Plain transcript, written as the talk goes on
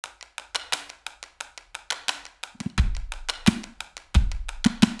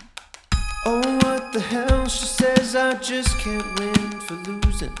Oh, what the hell, she says I just can't win for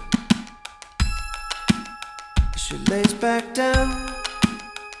losing. She lays back down.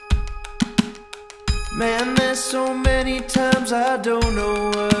 Man, there's so many times I don't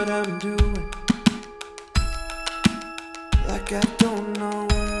know what I'm doing. Like I don't know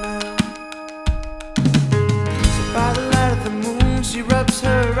now. So by the light of the moon she rubs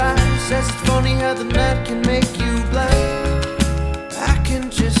her eyes, says it's funny how the night can make you blind. I can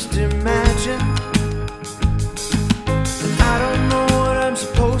just imagine, and I don't know what I'm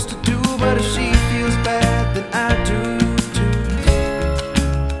supposed to do, but if she feels bad then I do too.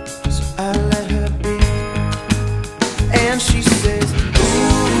 So I let her be. And she says,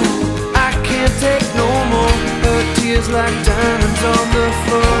 ooh, I can't take no more. Her tears like diamonds on the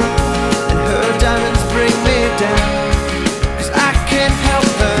floor, and her diamonds bring me down. 'Cause I can't help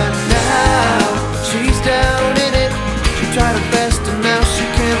her now. She's down in it. She tried her best and now she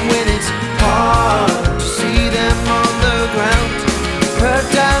can't win. It's hard to see them on the ground. Her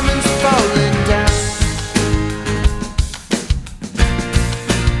diamonds falling down.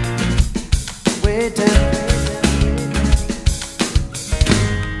 Way down.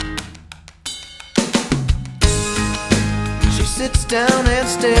 She sits down and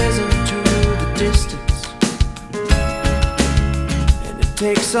stares into the distance, and it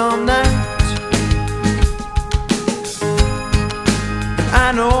takes all night.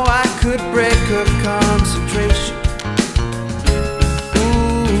 I know I could break her concentration,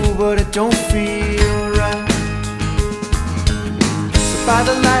 ooh, but it don't feel right. So by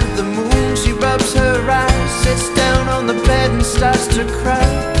the light of the moon she rubs her eyes, sits down on the bed and starts to cry.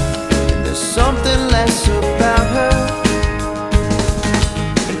 And there's something less about her,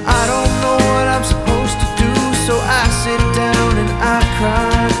 and I don't know what I'm supposed to do. So I sit down and I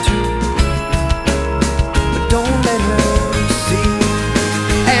cry too, but don't let her see.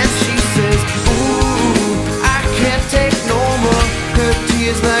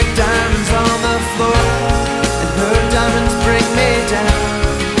 Like diamonds on the floor, and her diamonds bring me down.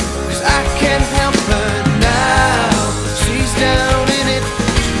 'Cause I can't help her now. She's down in it.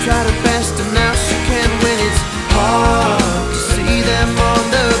 She tried her best and now she can't win. It's hard to see them on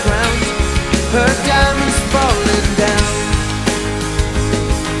the ground. Her diamonds falling down.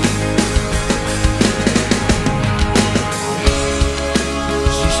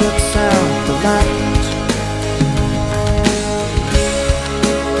 She shuts out the light,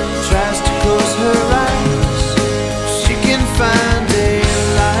 her eyes. She can find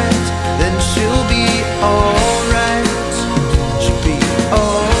daylight, then she'll be alright. She'll be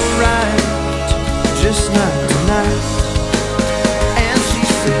alright, just not tonight. And she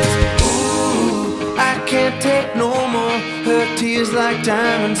says, ooh, I can't take no more. Her tears like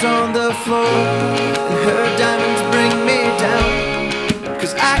diamonds on the floor, and her diamonds bring me down.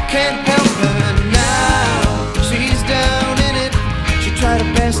 'Cause I can't help her now. She's down in it. She tried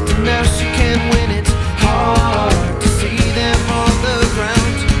her best and now she can't win it.